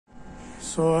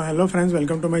So hello friends,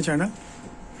 welcome to my channel.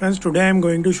 Friends, today I am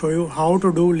going to show you how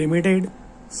to do limited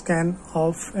scan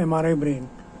of MRI brain.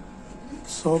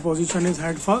 So position is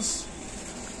head first.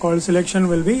 Coil selection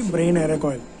will be brain array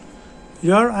coil.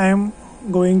 Here I am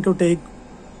going to take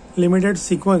limited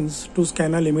sequence to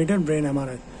scan a limited brain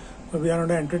MRI. So we are on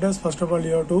the entry test. First of all,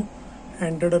 you have to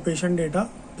enter the patient data,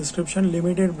 description,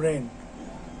 limited brain.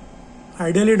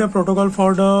 Ideally the protocol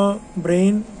for the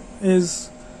brain is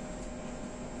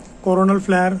coronal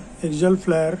FLAIR, axial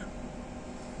FLAIR,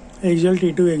 axial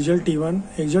T2, axial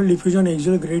T1, axial diffusion,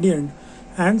 axial gradient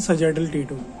and sagittal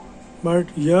T2. But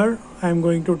here I am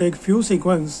going to take few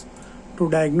sequence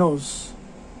to diagnose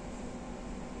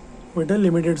with a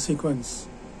limited sequence.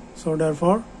 So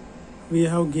therefore we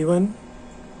have given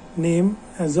name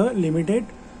as a limited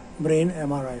brain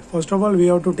MRI. First of all, we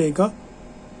have to take a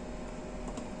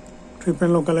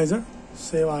treatment localizer,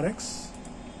 save RX,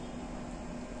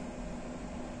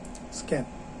 scan.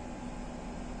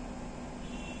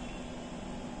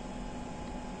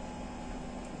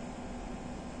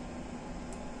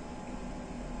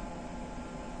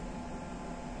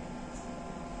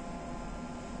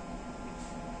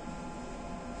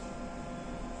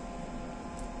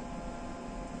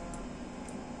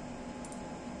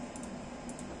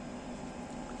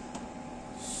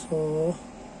 So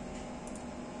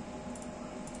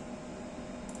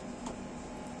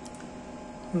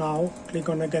now click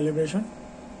on the calibration.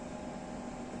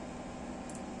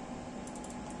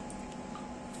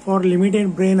 For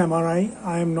limited brain MRI,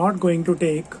 I am not going to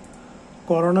take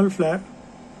coronal FLAIR.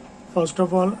 First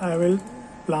of all, I will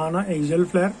plan an axial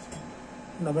FLAIR.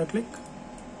 Double click.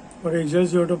 For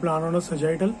axials, you have to plan on a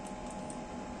sagittal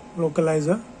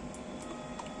localizer.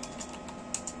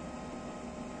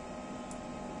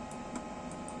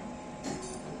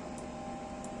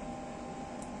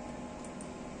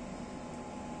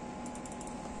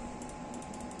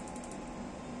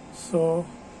 So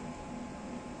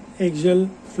axial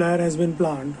FLAIR has been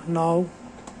planned. Now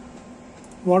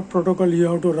what protocol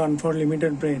you have to run for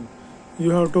limited brain? You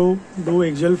have to do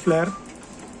axial FLAIR,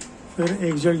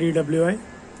 फिर axial DWI,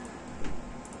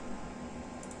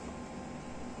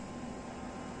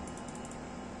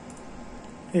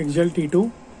 axial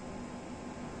T2,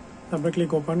 double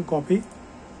click, open, copy,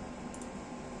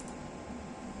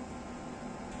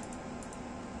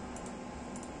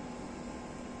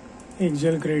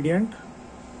 axial gradient,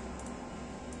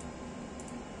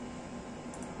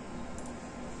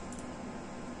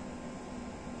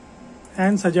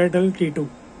 and sagittal T2.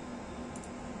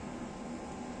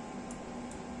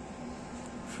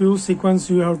 Few sequence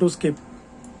you have to skip.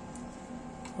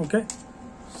 Okay,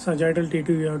 sagittal T2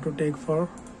 you have to take for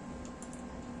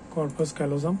corpus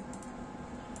callosum.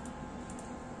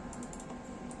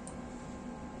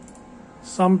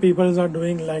 Some people are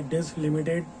doing like this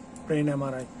limited brain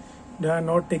MRI. They are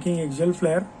not taking axial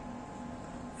FLAIR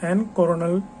and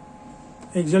coronal,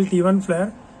 axial T1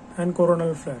 FLAIR and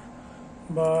coronal FLAIR.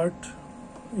 But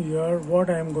here what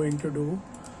I am going to do,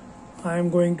 I am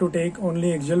going to take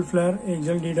only axial FLAIR,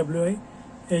 axial DWI,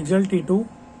 axial T2,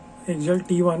 axial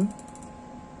T1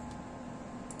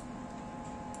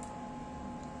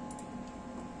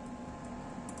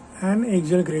 and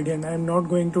axial gradient. I am not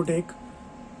going to take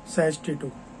sag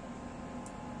T2.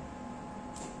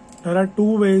 There are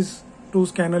two ways to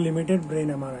scan a limited brain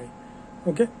MRI.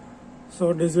 Okay,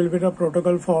 so this will be the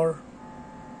protocol for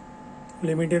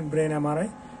limited brain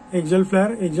MRI. Axial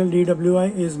FLAIR, axial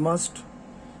DWI is must.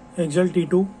 Axial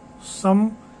T2.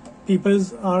 Some people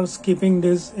are skipping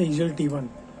this axial T1.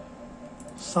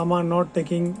 Some are not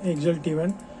taking axial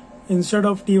T1. Instead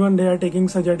of T1, they are taking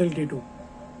sagittal T2.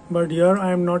 But here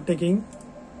I am not taking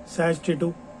sag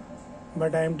T2,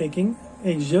 but I am taking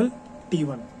axial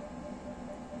T1.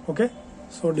 Okay,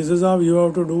 so this is how you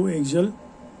have to do axial.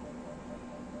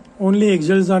 Only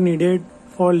axials are needed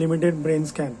for limited brain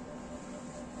scan.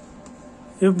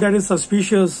 If that is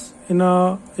suspicious in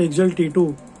a axial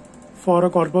T2 for a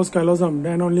corpus callosum,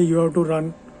 then only you have to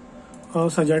run a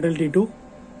sagittal T2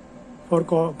 for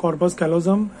corpus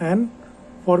callosum and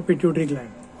for pituitary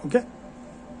gland. Okay,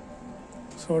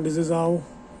 so this is how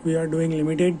we are doing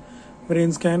limited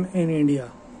brain scan in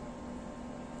India.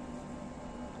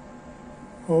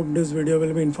 Hope this video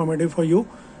will be informative for you.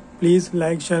 Please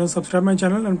like, share and subscribe my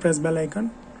channel and press bell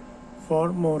icon for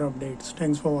more updates.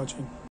 Thanks for watching.